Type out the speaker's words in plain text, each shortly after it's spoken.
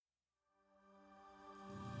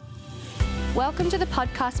Welcome to the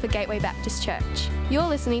podcast for Gateway Baptist Church. You're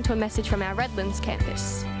listening to a message from our Redlands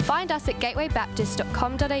campus. Find us at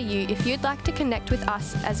gatewaybaptist.com.au if you'd like to connect with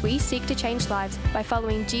us as we seek to change lives by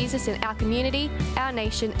following Jesus in our community, our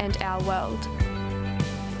nation, and our world.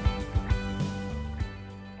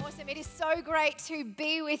 Awesome. It is so great to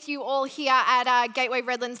be with you all here at Gateway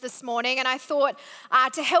Redlands this morning. And I thought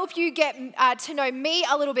to help you get to know me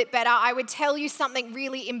a little bit better, I would tell you something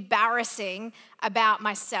really embarrassing about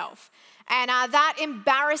myself. And that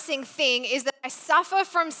embarrassing thing is that I suffer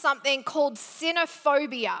from something called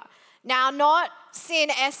sinophobia. Now, not sin,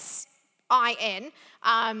 S-I-N,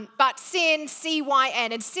 but sin,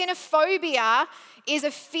 C-Y-N. And sinophobia is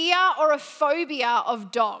a fear or a phobia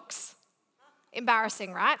of dogs.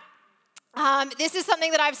 Embarrassing, right? This is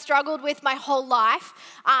something that I've struggled with my whole life.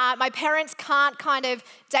 My parents can't kind of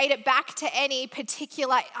date it back to any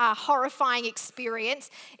particular horrifying experience.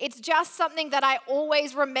 It's just something that I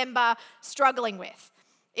always remember struggling with.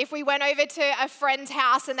 If we went over to a friend's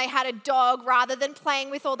house and they had a dog, rather than playing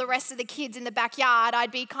with all the rest of the kids in the backyard,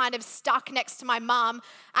 I'd be kind of stuck next to my mum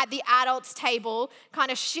at the adults' table, kind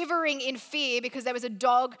of shivering in fear because there was a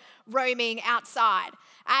dog roaming outside.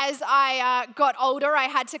 As I got older, I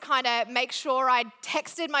had to kind of make sure I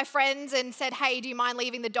texted my friends and said, hey, do you mind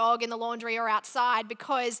leaving the dog in the laundry or outside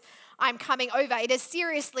because I'm coming over. It has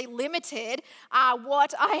seriously limited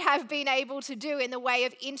what I have been able to do in the way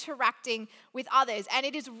of interacting with others. And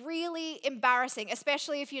it is really embarrassing,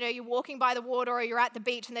 especially if you're walking by the water or you're at the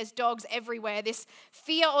beach and there's dogs everywhere. This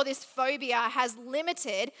fear or this phobia has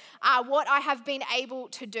limited what I have been able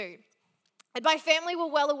to do. And my family were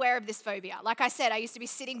well aware of this phobia. Like I said, I used to be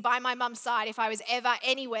sitting by my mum's side if I was ever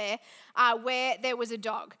anywhere where there was a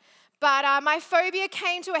dog. But my phobia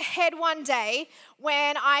came to a head one day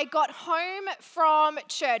when I got home from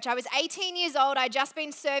church. I was 18 years old. I'd just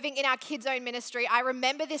been serving in our kids' own ministry. I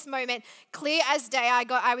remember this moment clear as day.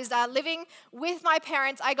 I was living with my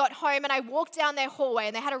parents. I got home and I walked down their hallway,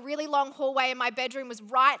 and they had a really long hallway, and my bedroom was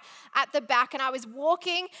right at the back. And I was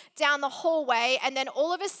walking down the hallway, and then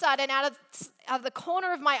all of a sudden, out of the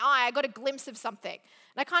corner of my eye, I got a glimpse of something.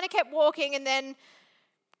 And I kind of kept walking, and then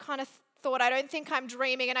kind of thought, I don't think I'm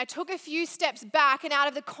dreaming. And I took a few steps back, and out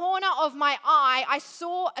of the corner of my eye, I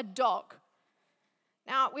saw a dog.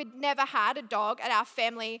 Now, we'd never had a dog at our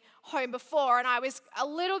family home before, and I was a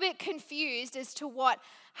little bit confused as to what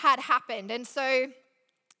had happened. And so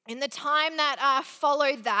in the time that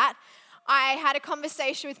followed that, I had a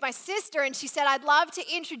conversation with my sister, and she said, I'd love to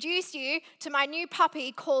introduce you to my new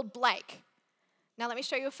puppy called Blake. Now, let me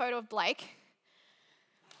show you a photo of Blake.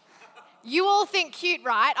 You all think cute,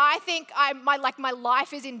 right? I think my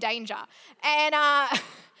life is in danger. And I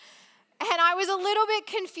was a little bit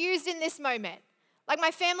confused in this moment. Like,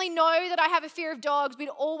 my family know that I have a fear of dogs. We'd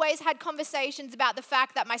always had conversations about the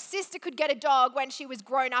fact that my sister could get a dog when she was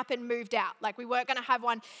grown up and moved out. Like, we weren't going to have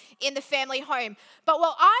one in the family home. But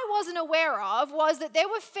what I wasn't aware of was that there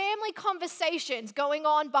were family conversations going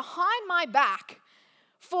on behind my back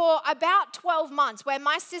for about 12 months, where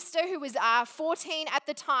my sister, who was 14 at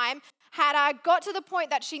the time, had got to the point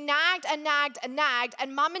that she nagged and nagged and nagged,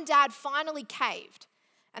 and mum and dad finally caved.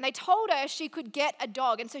 And they told her she could get a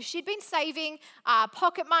dog. And so she'd been saving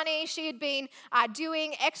pocket money. She had been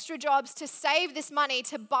doing extra jobs to save this money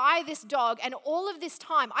to buy this dog. And all of this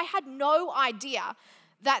time, I had no idea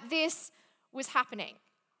that this was happening.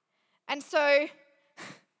 And so,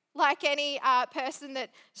 like any person that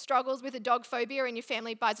struggles with a dog phobia and your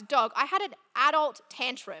family buys a dog, I had an adult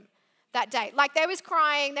tantrum that day. Like, there was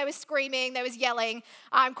crying, there was screaming, there was yelling.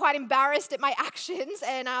 I'm quite embarrassed at my actions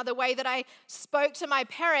and the way that I spoke to my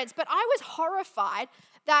parents. But I was horrified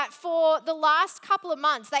that for the last couple of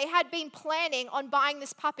months, they had been planning on buying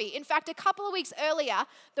this puppy. In fact, a couple of weeks earlier,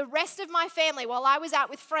 the rest of my family, while I was out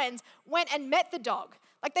with friends, went and met the dog.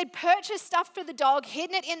 Like, they'd purchased stuff for the dog,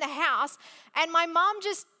 hidden it in the house, and my mom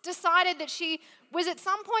just decided that she was at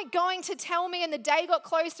some point going to tell me, and the day got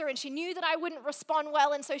closer, and she knew that I wouldn't respond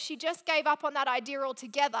well, and so she just gave up on that idea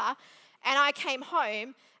altogether, and I came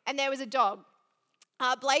home, and there was a dog.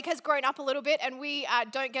 Blake has grown up a little bit, and we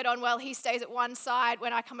don't get on well. He stays at one side.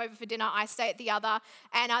 When I come over for dinner, I stay at the other,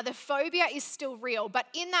 and the phobia is still real. But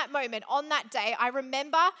in that moment, on that day, I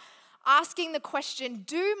remember asking the question,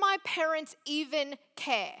 do my parents even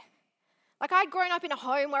care? Like, I'd grown up in a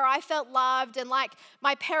home where I felt loved and like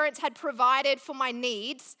my parents had provided for my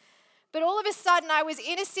needs. But all of a sudden, I was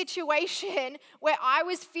in a situation where I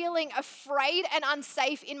was feeling afraid and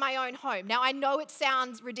unsafe in my own home. Now, I know it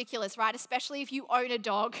sounds ridiculous, right? Especially if you own a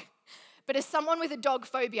dog. But as someone with a dog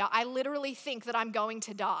phobia, I literally think that I'm going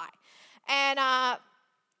to die. And I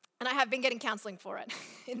have been getting counseling for it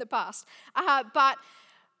in the past. But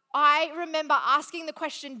I remember asking the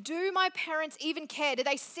question, do my parents even care? Do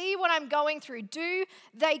they see what I'm going through? Do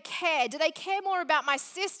they care? Do they care more about my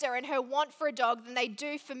sister and her want for a dog than they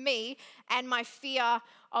do for me and my fear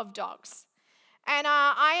of dogs? And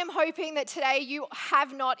I am hoping that today you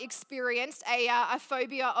have not experienced a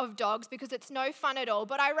phobia of dogs, because it's no fun at all.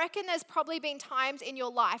 But I reckon there's probably been times in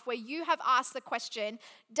your life where you have asked the question,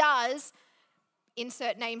 does,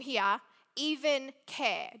 insert name here, even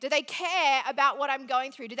care? Do they care about what I'm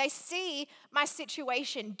going through? Do they see my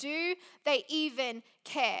situation? Do they even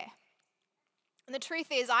care? And the truth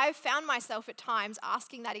is, I've found myself at times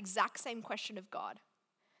asking that exact same question of God.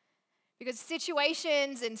 Because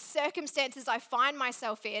situations and circumstances I find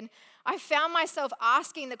myself in, I found myself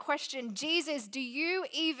asking the question, Jesus, do you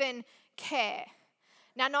even care?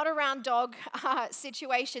 Now, not around dog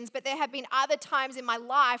situations, but there have been other times in my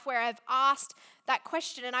life where I've asked that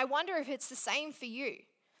question, and I wonder if it's the same for you.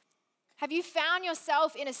 Have you found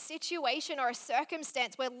yourself in a situation or a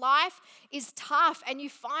circumstance where life is tough and you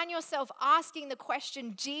find yourself asking the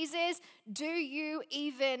question, Jesus, do you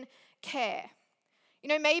even care? You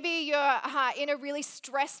know, maybe you're in a really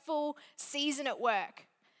stressful season at work.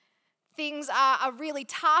 Things are really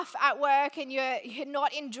tough at work and you're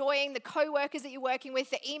not enjoying the co-workers that you're working with.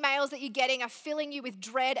 The emails that you're getting are filling you with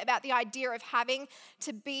dread about the idea of having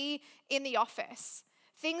to be in the office.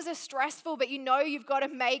 Things are stressful, but you know you've got to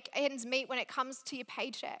make ends meet when it comes to your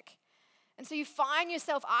paycheck. And so you find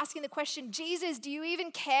yourself asking the question, Jesus, do you even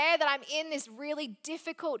care that I'm in this really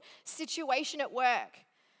difficult situation at work?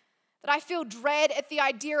 That I feel dread at the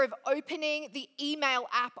idea of opening the email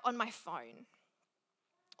app on my phone.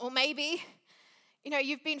 Or maybe,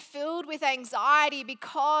 you've been filled with anxiety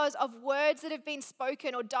because of words that have been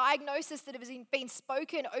spoken or diagnosis that have been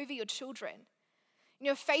spoken over your children.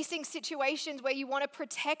 You're facing situations where you want to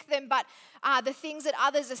protect them, but the things that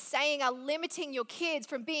others are saying are limiting your kids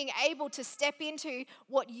from being able to step into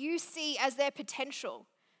what you see as their potential.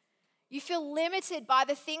 You feel limited by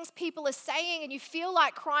the things people are saying, and you feel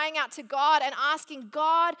like crying out to God and asking,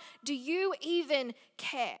 God, do you even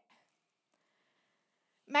care?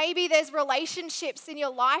 Maybe there's relationships in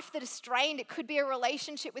your life that are strained. It could be a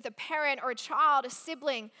relationship with a parent or a child, a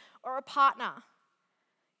sibling, or a partner.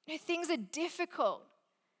 Things are difficult.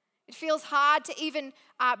 It feels hard to even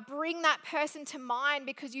bring that person to mind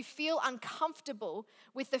because you feel uncomfortable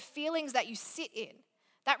with the feelings that you sit in.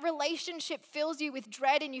 That relationship fills you with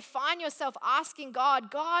dread and you find yourself asking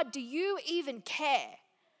God, God, do you even care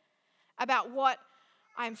about what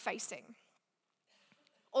I'm facing?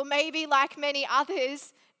 Or maybe like many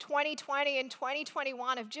others, 2020 and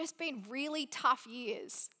 2021 have just been really tough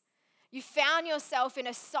years. You found yourself in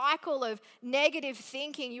a cycle of negative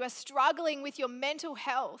thinking. You are struggling with your mental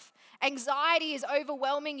health. Anxiety is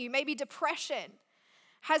overwhelming you. Maybe depression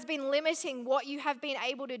has been limiting what you have been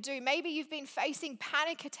able to do. Maybe you've been facing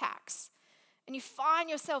panic attacks and you find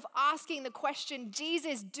yourself asking the question,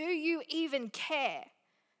 Jesus, do you even care?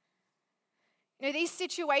 These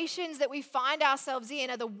situations that we find ourselves in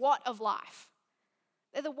are the what of life.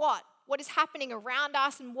 They're the what is happening around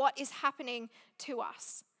us and what is happening to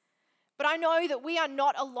us. But I know that we are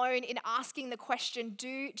not alone in asking the question,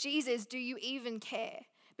 Jesus, do you even care?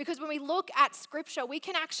 Because when we look at scripture, we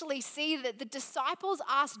can actually see that the disciples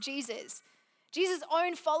asked Jesus'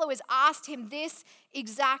 own followers asked him this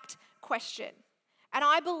exact question. And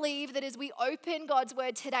I believe that as we open God's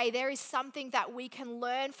word today, there is something that we can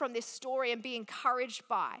learn from this story and be encouraged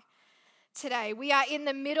by today. We are in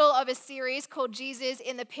the middle of a series called Jesus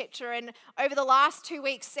in the Picture. And over the last 2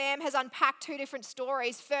 weeks, Sam has unpacked two different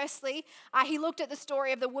stories. Firstly, he looked at the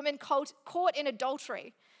story of the woman caught in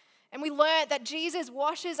adultery. And we learned that Jesus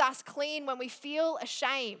washes us clean when we feel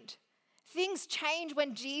ashamed. Things change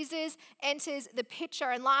when Jesus enters the picture.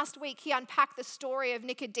 And last week, he unpacked the story of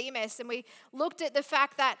Nicodemus. And we looked at the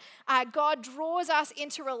fact that God draws us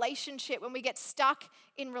into relationship when we get stuck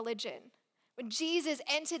in religion. When Jesus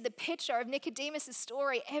entered the picture of Nicodemus'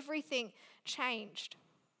 story, everything changed.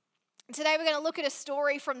 And today we're going to look at a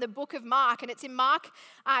story from the book of Mark. And it's in Mark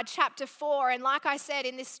chapter 4. And like I said,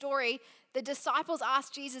 in this story, the disciples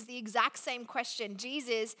asked Jesus the exact same question.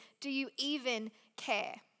 Jesus, do you even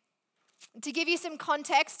care? To give you some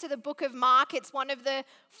context to the book of Mark, it's one of the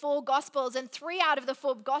 4 Gospels, and 3 out of the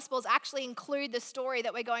 4 Gospels actually include the story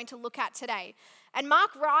that we're going to look at today. And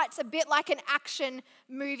Mark writes a bit like an action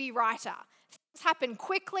movie writer. Things happen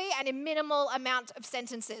quickly and in minimal amount of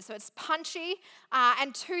sentences, so it's punchy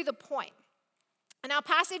and to the point. And our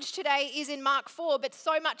passage today is in Mark 4, but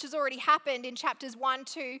so much has already happened in chapters 1,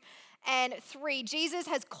 2, and 3. Jesus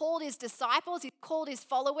has called his disciples, he's called his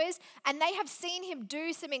followers, and they have seen him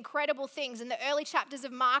do some incredible things. In the early chapters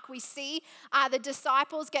of Mark, we see the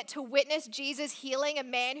disciples get to witness Jesus healing a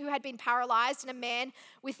man who had been paralyzed and a man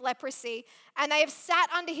with leprosy. And they have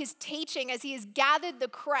sat under his teaching as he has gathered the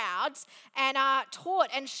crowds and taught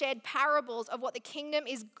and shared parables of what the kingdom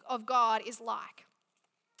of God is like.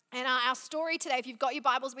 And our story today, if you've got your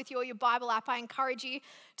Bibles with you or your Bible app, I encourage you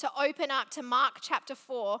to open up to Mark chapter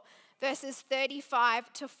 4, verses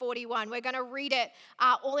 35 to 41. We're going to read it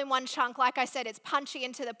all in one chunk. Like I said, it's punchy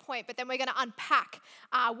and to the point, but then we're going to unpack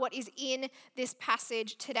what is in this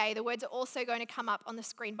passage today. The words are also going to come up on the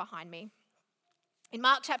screen behind me. In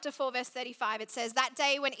Mark chapter 4, verse 35, it says, "That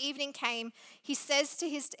day when evening came, he said to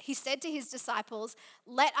his disciples,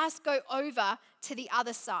 'Let us go over to the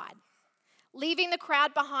other side.' Leaving the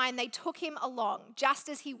crowd behind, they took him along, just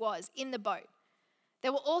as he was, in the boat.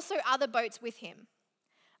 There were also other boats with him.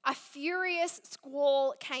 A furious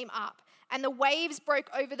squall came up, and the waves broke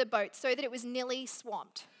over the boat so that it was nearly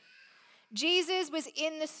swamped. Jesus was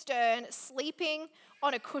in the stern, sleeping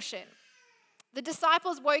on a cushion. The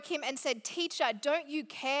disciples woke him and said, 'Teacher, don't you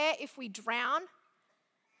care if we drown?'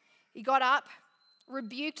 He got up,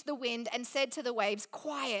 rebuked the wind, and said to the waves,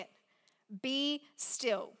 'Quiet, be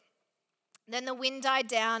still.' Then the wind died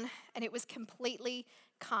down, and it was completely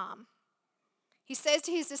calm. He says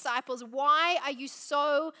to his disciples, 'Why are you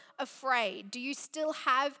so afraid? Do you still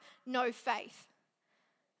have no faith?'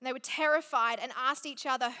 And they were terrified and asked each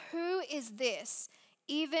other, 'Who is this?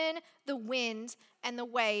 Even the wind and the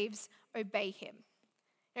waves obey him.'"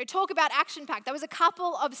 Now, talk about action-packed. There was a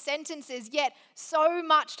couple of sentences, yet so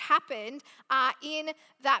much happened in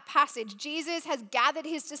that passage. Jesus has gathered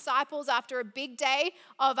his disciples after a big day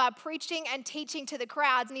of preaching and teaching to the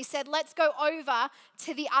crowds, and he said, "Let's go over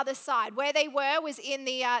to the other side." Where they were was in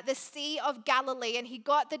the Sea of Galilee, and he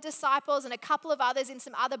got the disciples and a couple of others in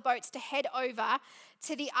some other boats to head over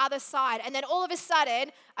to the other side. And then all of a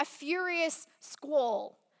sudden, a furious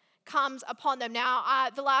squall comes upon them. Now,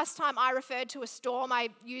 the last time I referred to a storm, I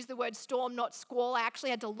used the word storm, not squall. I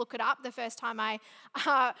actually had to look it up the first time I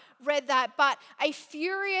read that. But a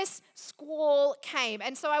furious squall came.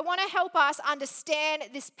 And so I want to help us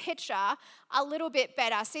understand this picture a little bit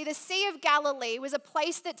better. See, the Sea of Galilee was a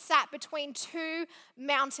place that sat between two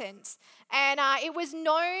mountains. And it was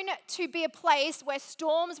known to be a place where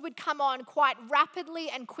storms would come on quite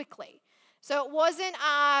rapidly and quickly. So it wasn't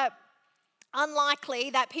unlikely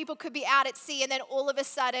that people could be out at sea and then all of a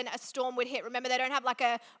sudden a storm would hit. Remember, they don't have like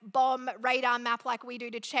a bomb radar map like we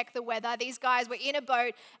do to check the weather. These guys were in a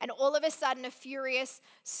boat and all of a sudden a furious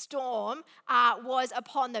storm was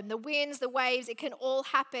upon them. The winds, the waves, it can all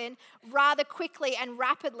happen rather quickly and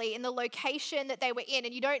rapidly in the location that they were in,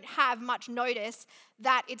 and you don't have much notice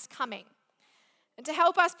that it's coming. And to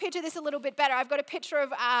help us picture this a little bit better, I've got a picture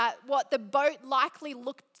of what the boat likely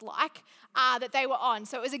looked like that they were on.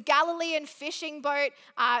 So it was a Galilean fishing boat,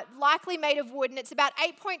 likely made of wood, and it's about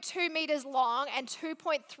 8.2 meters long and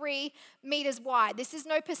 2.3 meters wide. This is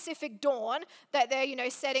no Pacific Dawn that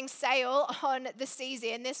they're, setting sail on the seas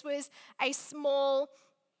in. This was a small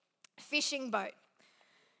fishing boat.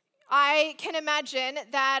 I can imagine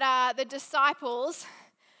that the disciples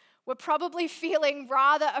were probably feeling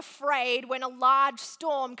rather afraid when a large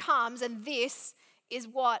storm comes, and this is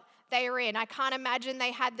what they are in. I can't imagine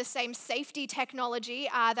they had the same safety technology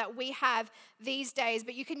that we have these days,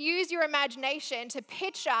 but you can use your imagination to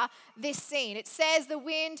picture this scene. It says the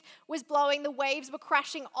wind was blowing, the waves were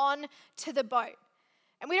crashing on to the boat.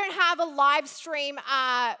 And we don't have a live stream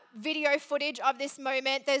video footage of this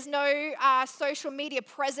moment. There's no social media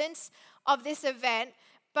presence of this event.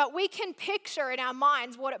 But we can picture in our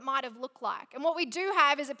minds what it might have looked like. And what we do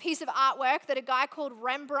have is a piece of artwork that a guy called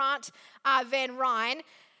Rembrandt van Rijn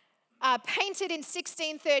painted in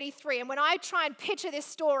 1633. And when I try and picture this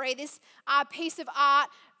story, this piece of art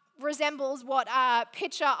resembles what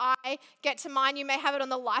picture I get to mind. You may have it on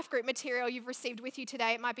the life group material you've received with you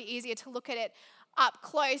today. It might be easier to look at it up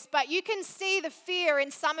close, but you can see the fear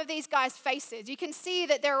in some of these guys' faces. You can see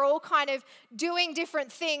that they're all kind of doing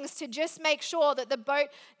different things to just make sure that the boat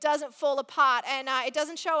doesn't fall apart. And it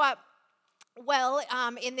doesn't show up well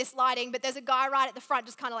in this lighting, but there's a guy right at the front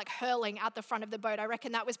just kind of like hurling out the front of the boat. I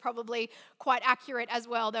reckon that was probably quite accurate as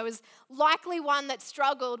well. There was likely one that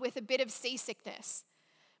struggled with a bit of seasickness.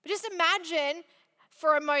 But just imagine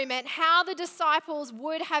for a moment how the disciples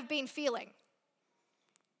would have been feeling.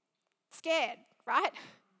 Scared, right?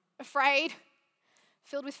 Afraid,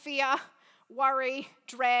 filled with fear, worry,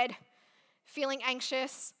 dread, feeling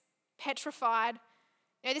anxious, petrified.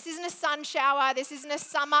 This isn't a sun shower. This isn't a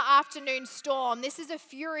summer afternoon storm. This is a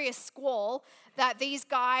furious squall that these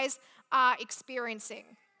guys are experiencing.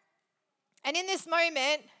 And in this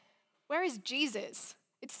moment, where is Jesus?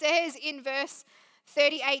 It says in verse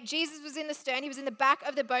 38, Jesus was in the stern. He was in the back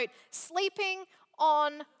of the boat, sleeping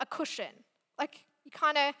on a cushion. Like, you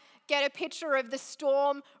kind of get a picture of the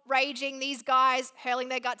storm raging, these guys hurling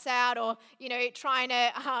their guts out or, trying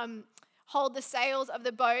to hold the sails of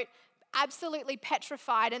the boat, absolutely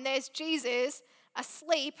petrified. And there's Jesus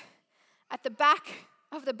asleep at the back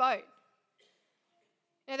of the boat.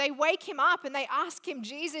 They wake him up and they ask him,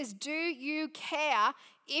 Jesus, do you care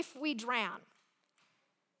if we drown?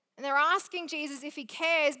 And they're asking Jesus if he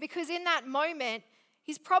cares because in that moment,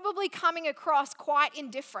 he's probably coming across quite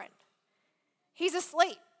indifferent. He's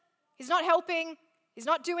asleep. He's not helping. He's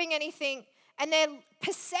not doing anything. And their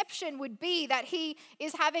perception would be that he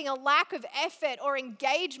is having a lack of effort or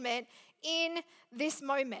engagement in this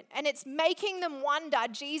moment. And it's making them wonder,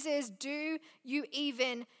 Jesus, do you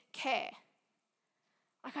even care?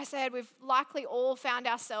 Like I said, we've likely all found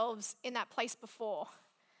ourselves in that place before.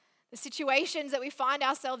 The situations that we find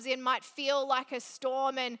ourselves in might feel like a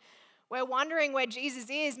storm and we're wondering where Jesus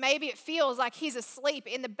is. Maybe it feels like he's asleep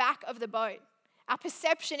in the back of the boat. Our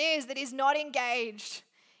perception is that he's not engaged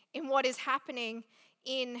in what is happening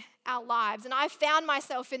in our lives. And I've found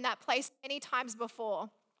myself in that place many times before.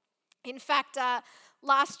 In fact,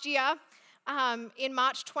 last year, in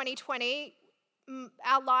March 2020,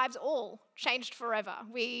 our lives all changed forever.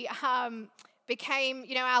 We became,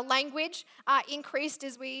 our language increased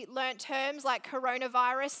as we learnt terms like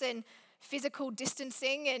coronavirus and physical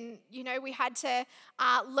distancing, and we had to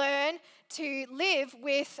learn to live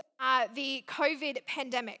with the COVID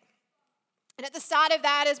pandemic. And at the start of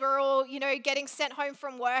that, as we're all getting sent home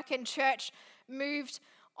from work and church moved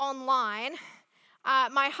online,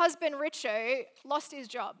 my husband Richo lost his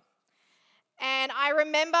job. And I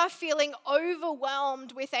remember feeling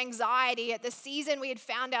overwhelmed with anxiety at the season we had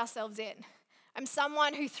found ourselves in. I'm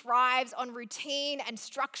someone who thrives on routine and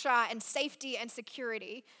structure and safety and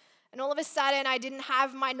security. And all of a sudden, I didn't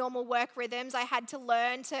have my normal work rhythms. I had to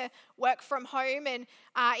learn to work from home and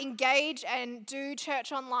engage and do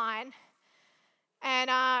church online.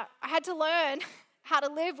 And I had to learn how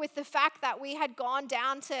to live with the fact that we had gone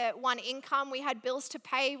down to one income. We had bills to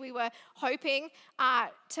pay. We were hoping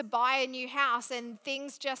to buy a new house, and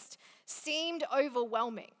things just seemed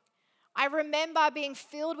overwhelming. I remember being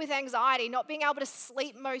filled with anxiety, not being able to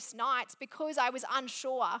sleep most nights because I was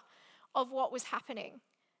unsure of what was happening.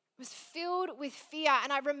 I was filled with fear,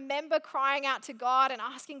 and I remember crying out to God and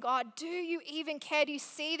asking God, do you even care? Do you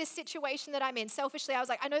see the situation that I'm in? Selfishly, I was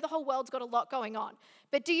like, I know the whole world's got a lot going on,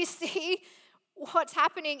 but do you see what's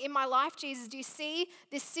happening in my life, Jesus? Do you see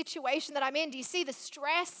this situation that I'm in? Do you see the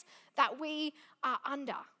stress that we are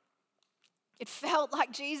under? It felt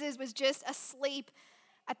like Jesus was just asleep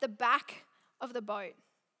at the back of the boat.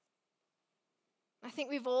 I think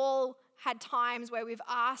we've all had times where we've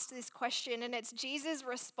asked this question, and it's Jesus'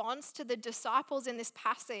 response to the disciples in this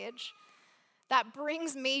passage that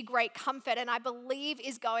brings me great comfort, and I believe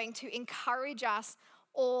is going to encourage us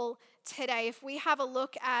all today. If we have a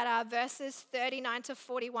look at verses 39 to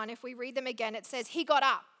 41, if we read them again, it says, he got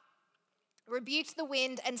up, rebuked the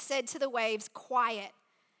wind, and said to the waves, quiet,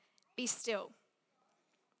 be still.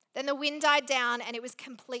 Then the wind died down, and it was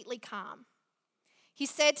completely calm. He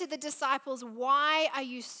said to the disciples, why are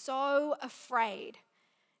you so afraid?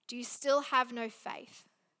 Do you still have no faith?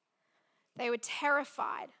 They were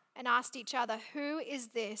terrified and asked each other, who is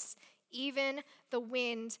this? Even the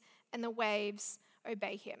wind and the waves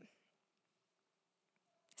obey him.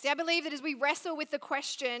 See, I believe that as we wrestle with the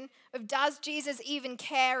question of does Jesus even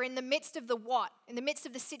care in the midst of the what, in the midst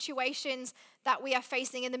of the situations that we are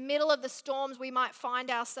facing, in the middle of the storms we might find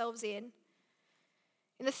ourselves in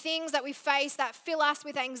the things that we face that fill us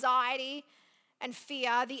with anxiety and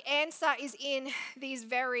fear, the answer is in these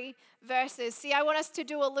very verses. See, I want us to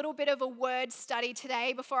do a little bit of a word study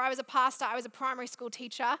today. Before I was a pastor, I was a primary school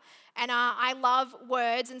teacher, and I love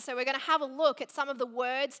words. And so we're going to have a look at some of the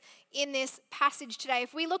words in this passage today.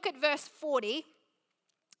 If we look at verse 40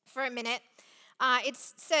 for a minute, it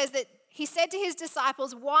says that he said to his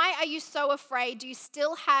disciples, why are you so afraid? Do you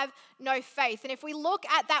still have no faith? And if we look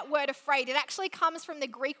at that word afraid, it actually comes from the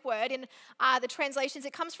Greek word in the translations.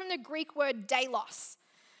 It comes from the Greek word deilos,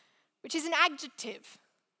 which is an adjective.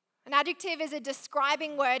 An adjective is a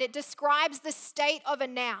describing word. It describes the state of a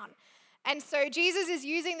noun. And so Jesus is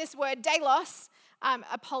using this word deilos.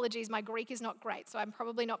 Apologies, my Greek is not great, so I'm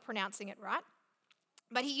probably not pronouncing it right.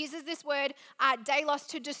 But he uses this word, deilos,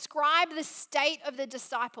 to describe the state of the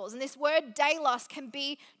disciples. And this word deilos can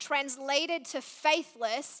be translated to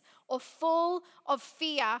faithless or full of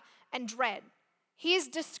fear and dread. He is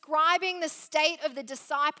describing the state of the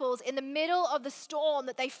disciples in the middle of the storm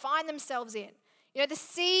that they find themselves in. You know, the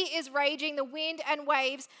sea is raging, the wind and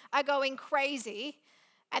waves are going crazy,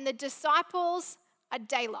 and the disciples are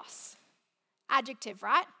deilos. Adjective,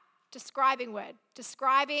 right? Describing word,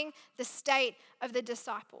 describing the state of the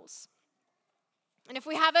disciples. And if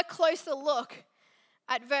we have a closer look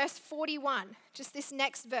at verse 41, just this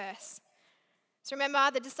next verse. So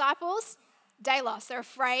remember, the disciples, deilos, they're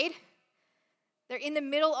afraid. They're in the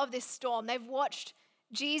middle of this storm. They've watched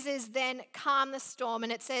Jesus then calm the storm,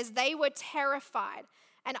 and it says they were terrified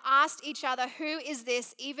and asked each other, "Who is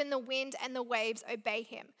this? Even the wind and the waves obey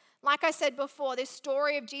him." Like I said before, this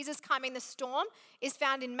story of Jesus calming the storm is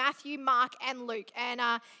found in Matthew, Mark, and Luke.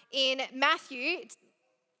 And in Matthew,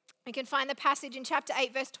 you can find the passage in chapter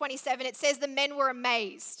 8, verse 27. It says the men were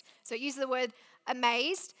amazed. So it uses the word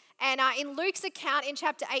amazed. And in Luke's account in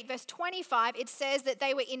chapter 8, verse 25, it says that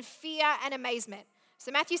they were in fear and amazement.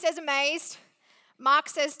 So Matthew says amazed, Mark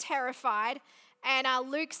says terrified, and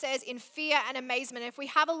Luke says in fear and amazement. If we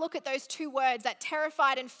have a look at those two words, that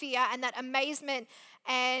terrified and fear and that amazement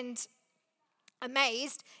and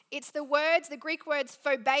amazed, it's the Greek words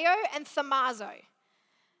phobeo and thaumazo.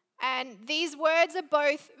 And these words are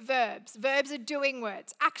both verbs. Verbs are doing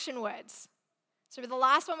words, action words. So the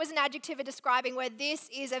last one was an adjective, a describing word. This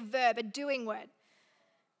is a verb, a doing word.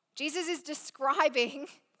 Jesus is describing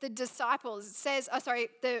the disciples. It says,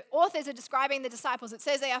 the authors are describing the disciples. It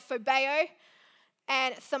says they are phobeo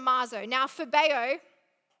and thaumazo. Now, phobeo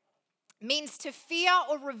means to fear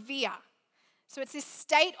or revere. So it's this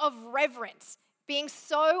state of reverence, being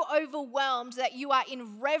so overwhelmed that you are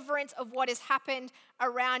in reverence of what has happened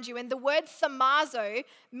around you. And the word thaumazo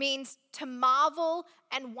means to marvel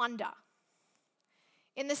and wonder.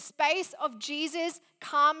 In the space of Jesus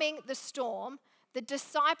calming the storm, the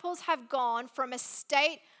disciples have gone from a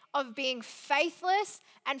state of being faithless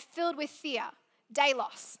and filled with fear,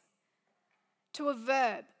 deilos, to a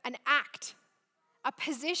verb, an act, a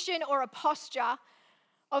position or a posture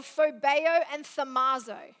of phobeo and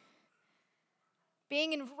thaumazo,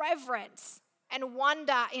 being in reverence and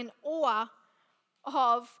wonder, in awe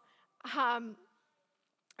of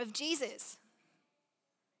Jesus.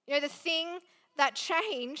 You know, the thing that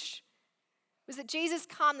changed was that Jesus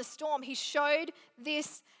calmed the storm. He showed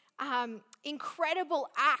this incredible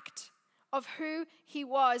act of who he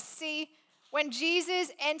was. See, when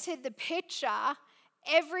Jesus entered the picture,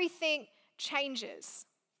 everything changes.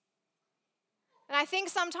 And I think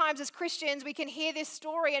sometimes as Christians, we can hear this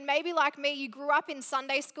story, and maybe like me, you grew up in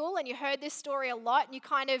Sunday school and you heard this story a lot, and you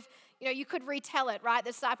kind of, you could retell it, right?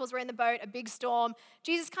 The disciples were in the boat, a big storm.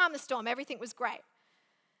 Jesus calmed the storm. Everything was great.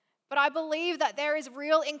 But I believe that there is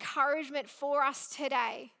real encouragement for us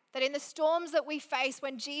today, that in the storms that we face,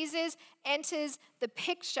 when Jesus enters the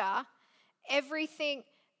picture, everything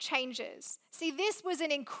changes. See, this was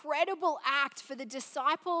an incredible act for the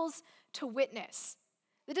disciples to witness.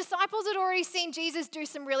 The disciples had already seen Jesus do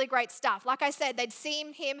some really great stuff. Like I said, they'd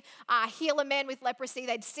seen him heal a man with leprosy.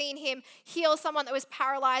 They'd seen him heal someone that was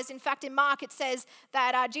paralyzed. In fact, in Mark, it says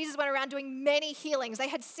that Jesus went around doing many healings. They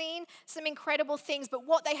had seen some incredible things, but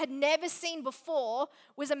what they had never seen before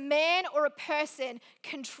was a man or a person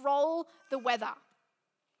control the weather.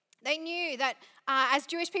 They knew that as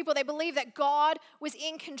Jewish people, they believed that God was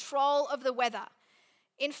in control of the weather.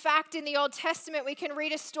 In fact, in the Old Testament, we can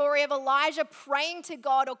read a story of Elijah praying to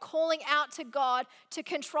God or calling out to God to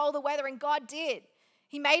control the weather, and God did.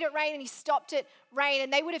 He made it rain and he stopped it rain,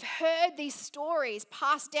 and they would have heard these stories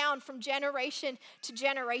passed down from generation to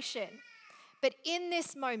generation. But in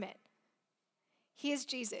this moment, here's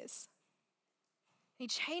Jesus. He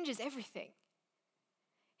changes everything.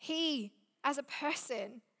 He, as a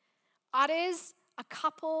person, utters a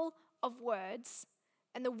couple of words,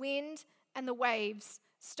 and the wind and the waves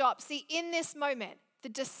stop. See, in this moment, the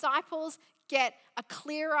disciples get a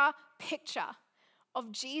clearer picture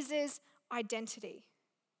of Jesus' identity.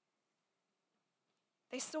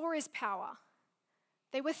 They saw his power.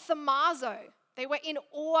 They were thaumazo. They were in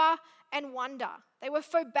awe and wonder. They were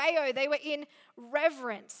phobeo. They were in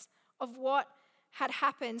reverence of what had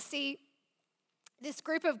happened. See, this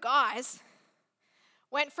group of guys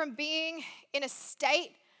went from being in a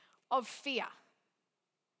state of fear,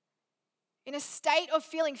 in a state of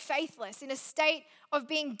feeling faithless, in a state of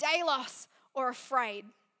being deilos or afraid.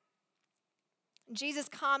 Jesus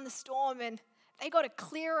calmed the storm, and they got a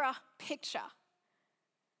clearer picture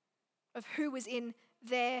of who was in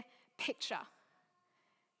their picture.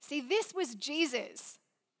 See, this was Jesus.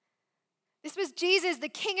 This was Jesus, the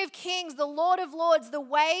King of Kings, the Lord of Lords, the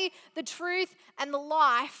way, the truth, and the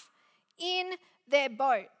life in their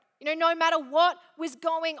boat. No matter what was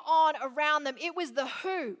going on around them, it was the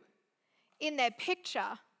who in their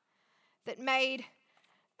picture that made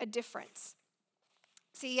a difference.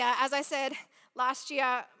 See, as I said last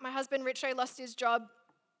year, my husband Richo lost his job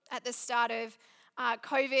at the start of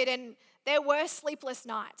COVID, and there were sleepless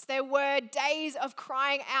nights. There were days of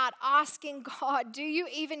crying out, asking God, do you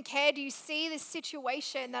even care? Do you see this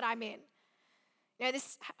situation that I'm in?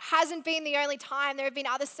 This hasn't been the only time. There have been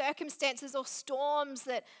other circumstances or storms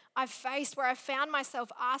that I've faced where I've found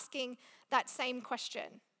myself asking that same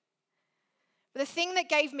question. But the thing that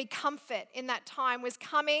gave me comfort in that time was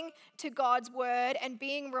coming to God's word and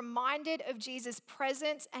being reminded of Jesus'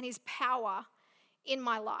 presence and his power in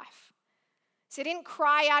my life. So I didn't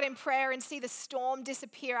cry out in prayer and see the storm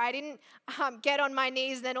disappear. I didn't get on my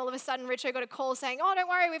knees and then all of a sudden Richard got a call saying, oh, don't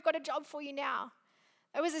worry, we've got a job for you now.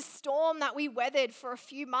 It was a storm that we weathered for a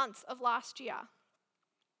few months of last year.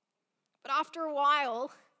 But after a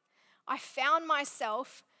while, I found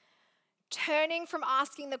myself turning from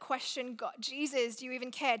asking the question, God, Jesus, do you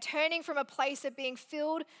even care? Turning from a place of being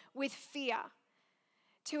filled with fear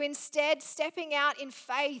to instead stepping out in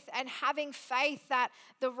faith and having faith that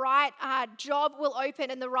the right job will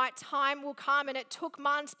open and the right time will come. And it took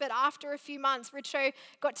months, but after a few months, Richo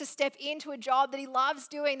got to step into a job that he loves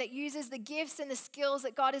doing, that uses the gifts and the skills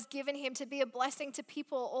that God has given him to be a blessing to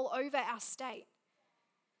people all over our state.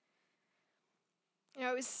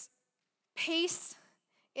 It was peace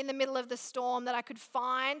in the middle of the storm that I could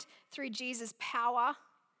find through Jesus' power,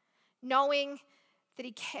 knowing that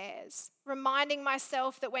he cares, reminding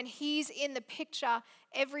myself that when he's in the picture,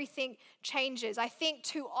 everything changes. I think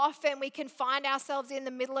too often we can find ourselves in the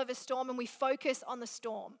middle of a storm and we focus on the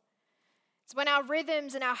storm. It's when our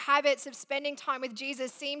rhythms and our habits of spending time with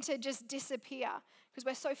Jesus seem to just disappear because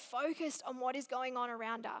we're so focused on what is going on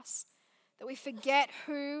around us that we forget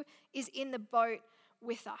who is in the boat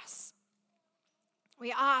with us.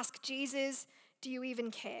 We ask, Jesus, do you even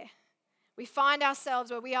care? We find ourselves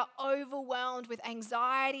where we are overwhelmed with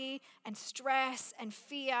anxiety and stress and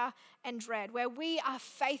fear and dread, where we are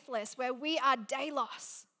faithless, where we are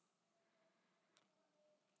deilos.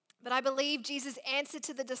 But I believe Jesus' answer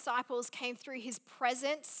to the disciples came through his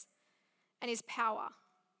presence and his power.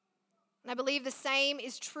 And I believe the same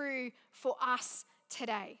is true for us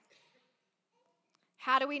today.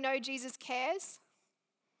 How do we know Jesus cares?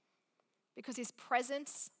 Because his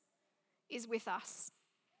presence is with us.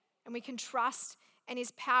 And we can trust in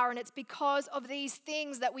his power. And it's because of these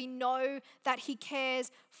things that we know that he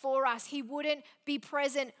cares for us. He wouldn't be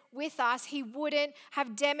present with us. He wouldn't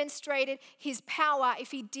have demonstrated his power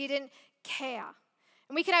if he didn't care.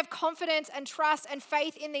 And we can have confidence and trust and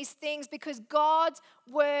faith in these things because God's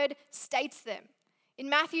word states them. In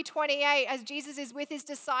Matthew 28, as Jesus is with his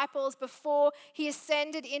disciples before he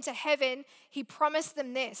ascended into heaven, he promised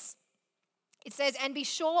them this. It says, and be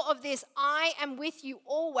sure of this, I am with you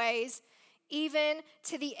always, even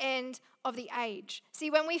to the end of the age.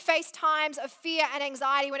 See, when we face times of fear and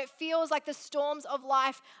anxiety, when it feels like the storms of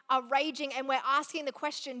life are raging and we're asking the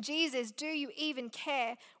question, Jesus, do you even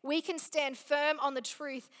care? We can stand firm on the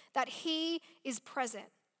truth that he is present.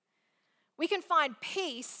 We can find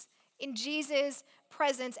peace in Jesus'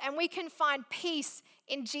 presence and we can find peace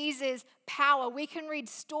in Jesus' power. We can read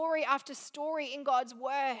story after story in God's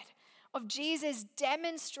word of Jesus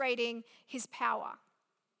demonstrating his power.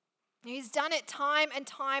 He's done it time and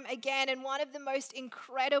time again, and one of the most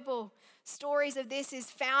incredible stories of this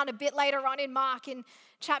is found a bit later on in Mark in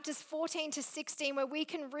chapters 14 to 16, where we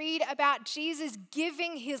can read about Jesus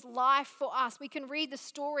giving his life for us. We can read the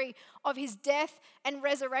story of his death and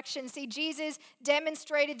resurrection. See, Jesus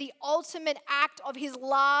demonstrated the ultimate act of his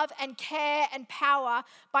love and care and power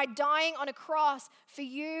by dying on a cross for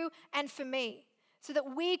you and for me, so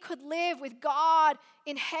that we could live with God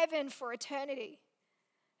in heaven for eternity.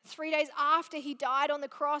 3 days after he died on the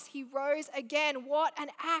cross, he rose again. What an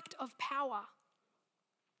act of power.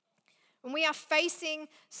 When we are facing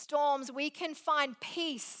storms, we can find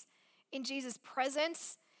peace in Jesus'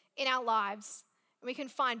 presence in our lives. And we can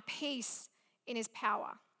find peace in his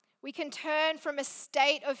power. We can turn from a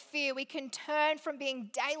state of fear. We can turn from being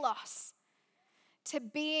deilos to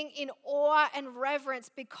being in awe and reverence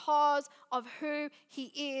because of who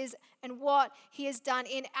he is and what he has done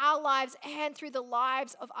in our lives and through the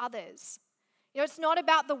lives of others. It's not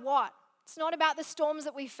about the what. It's not about the storms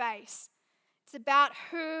that we face. It's about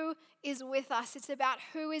who is with us. It's about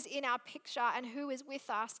who is in our picture and who is with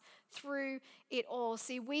us through it all.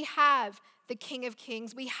 See, we have the King of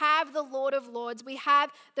Kings. We have the Lord of Lords. We have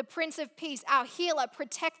the Prince of Peace, our healer,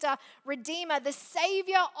 protector, redeemer, the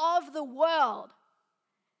Savior of the world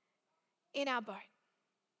in our boat.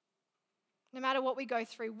 No matter what we go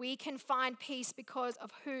through, we can find peace because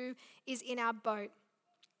of who is in our boat.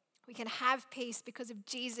 We can have peace because of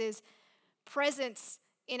Jesus' presence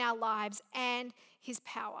in our lives and his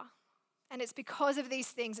power. And it's because of these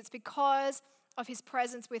things, it's because of his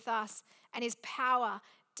presence with us and his power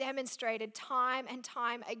demonstrated time and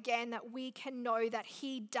time again that we can know that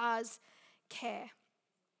he does care.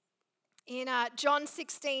 In John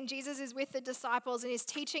 16, Jesus is with the disciples and is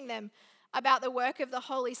teaching them about the work of the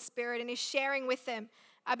Holy Spirit and is sharing with them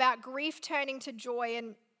about grief turning to joy.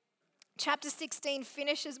 And chapter 16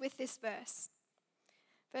 finishes with this verse.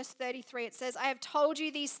 Verse 33, it says, I have told you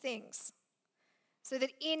these things so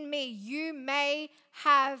that in me you may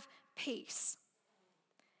have peace.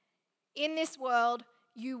 In this world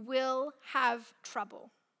you will have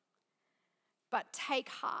trouble, but take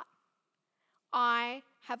heart. I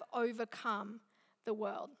have overcome the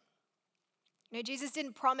world. You know, Jesus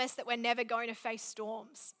didn't promise that we're never going to face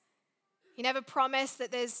storms. He never promised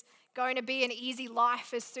that there's going to be an easy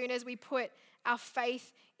life as soon as we put our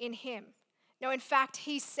faith in him. No, in fact,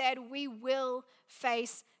 he said we will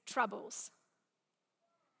face troubles,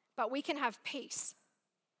 but we can have peace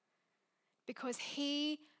because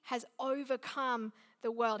he has overcome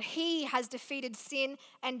the world. He has defeated sin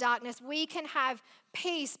and darkness. We can have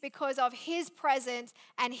peace because of his presence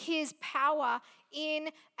and his power in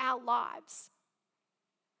our lives.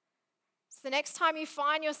 So the next time you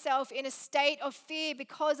find yourself in a state of fear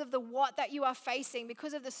because of the what that you are facing,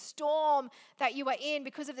 because of the storm that you are in,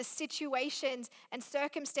 because of the situations and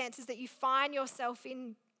circumstances that you find yourself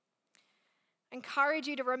in, I encourage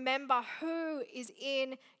you to remember who is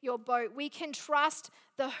in your boat. We can trust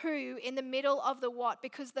the who in the middle of the what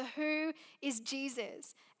because the who is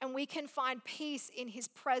Jesus and we can find peace in his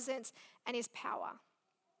presence and his power.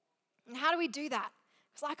 And how do we do that?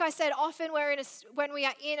 Because like I said, often when we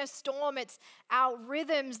are in a storm, it's our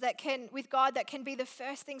rhythms with God that can be the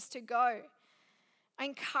first things to go. I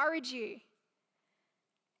encourage you,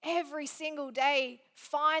 every single day,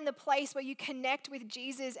 find the place where you connect with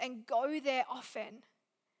Jesus and go there often.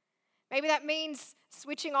 Maybe that means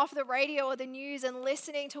switching off the radio or the news and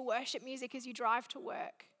listening to worship music as you drive to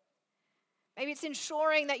work. Maybe it's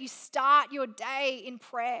ensuring that you start your day in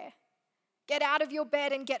prayer. Get out of your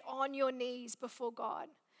bed and get on your knees before God.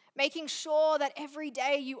 Making sure that every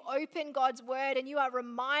day you open God's word and you are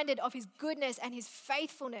reminded of his goodness and his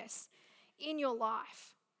faithfulness in your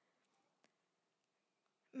life.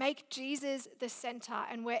 Make Jesus the center,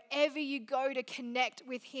 and wherever you go to connect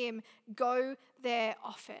with him, go there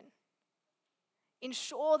often.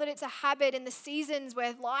 Ensure that it's a habit in the seasons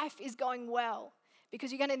where life is going well,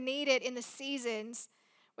 because you're going to need it in the seasons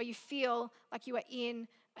where you feel like you are in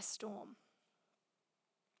a storm.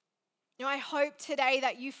 You know, I hope today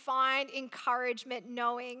that you find encouragement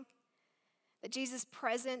knowing that Jesus'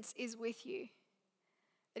 presence is with you,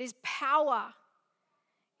 that his power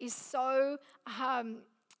is so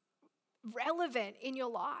relevant in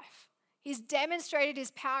your life. He's demonstrated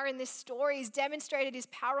his power in this story. He's demonstrated his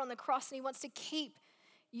power on the cross, and he wants to keep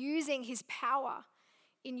using his power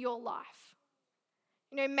in your life.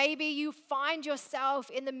 You know, maybe you find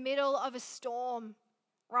yourself in the middle of a storm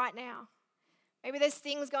right now. Maybe there's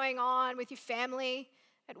things going on with your family,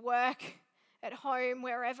 at work, at home,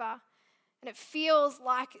 wherever. And it feels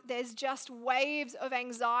like there's just waves of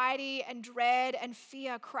anxiety and dread and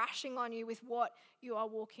fear crashing on you with what you are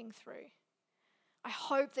walking through. I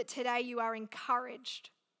hope that today you are encouraged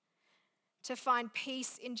to find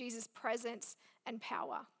peace in Jesus' presence and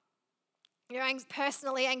power. You know,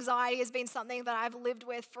 personally, anxiety has been something that I've lived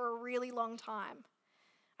with for a really long time.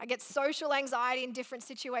 I get social anxiety in different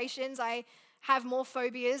situations. I have more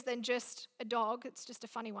phobias than just a dog. It's just a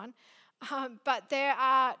funny one. But there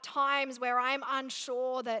are times where I'm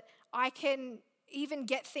unsure that I can even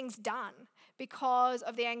get things done because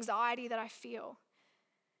of the anxiety that I feel.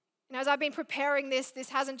 And as I've been preparing this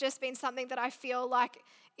hasn't just been something that I feel like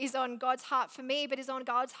is on God's heart for me, but is on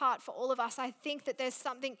God's heart for all of us. I think that there's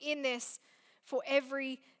something in this for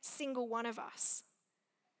every single one of us.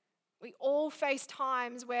 We all face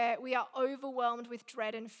times where we are overwhelmed with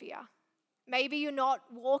dread and fear. Maybe you're not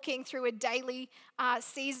walking through a daily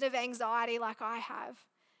season of anxiety like I have,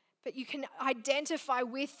 but you can identify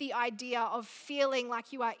with the idea of feeling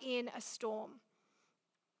like you are in a storm.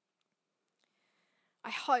 I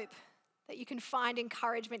hope that you can find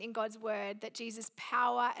encouragement in God's word, that Jesus'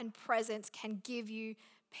 power and presence can give you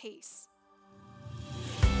peace.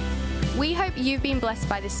 We hope you've been blessed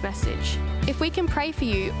by this message. If we can pray for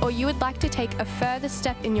you or you would like to take a further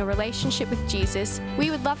step in your relationship with Jesus, we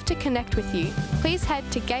would love to connect with you. Please head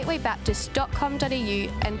to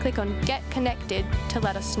gatewaybaptist.com.au and click on Get Connected to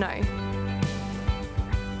let us know.